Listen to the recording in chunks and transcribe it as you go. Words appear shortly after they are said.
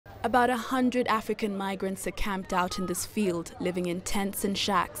About 100 African migrants are camped out in this field, living in tents and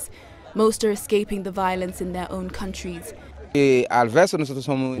shacks. Most are escaping the violence in their own countries.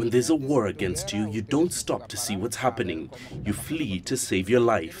 When there's a war against you, you don't stop to see what's happening. You flee to save your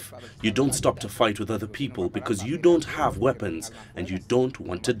life. You don't stop to fight with other people because you don't have weapons and you don't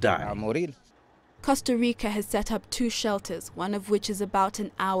want to die. Costa Rica has set up 2 shelters, one of which is about an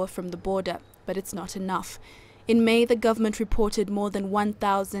hour from the border, but it's not enough. In May, the government reported more than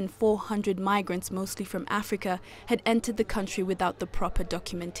 1,400 migrants, mostly from Africa, had entered the country without the proper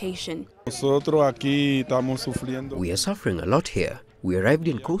documentation. We are suffering a lot here. We arrived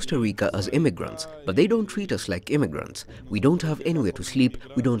in Costa Rica as immigrants, but they don't treat us like immigrants. We don't have anywhere to sleep,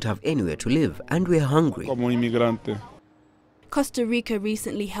 we don't have anywhere to live, and we're hungry. Costa Rica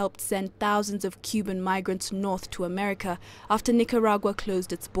recently helped send thousands of Cuban migrants north to America after Nicaragua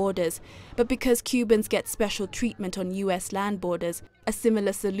closed its borders. But because Cubans get special treatment on U.S. land borders, a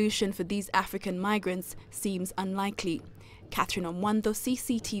similar solution for these African migrants seems unlikely. Catherine Omwando,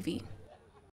 CCTV.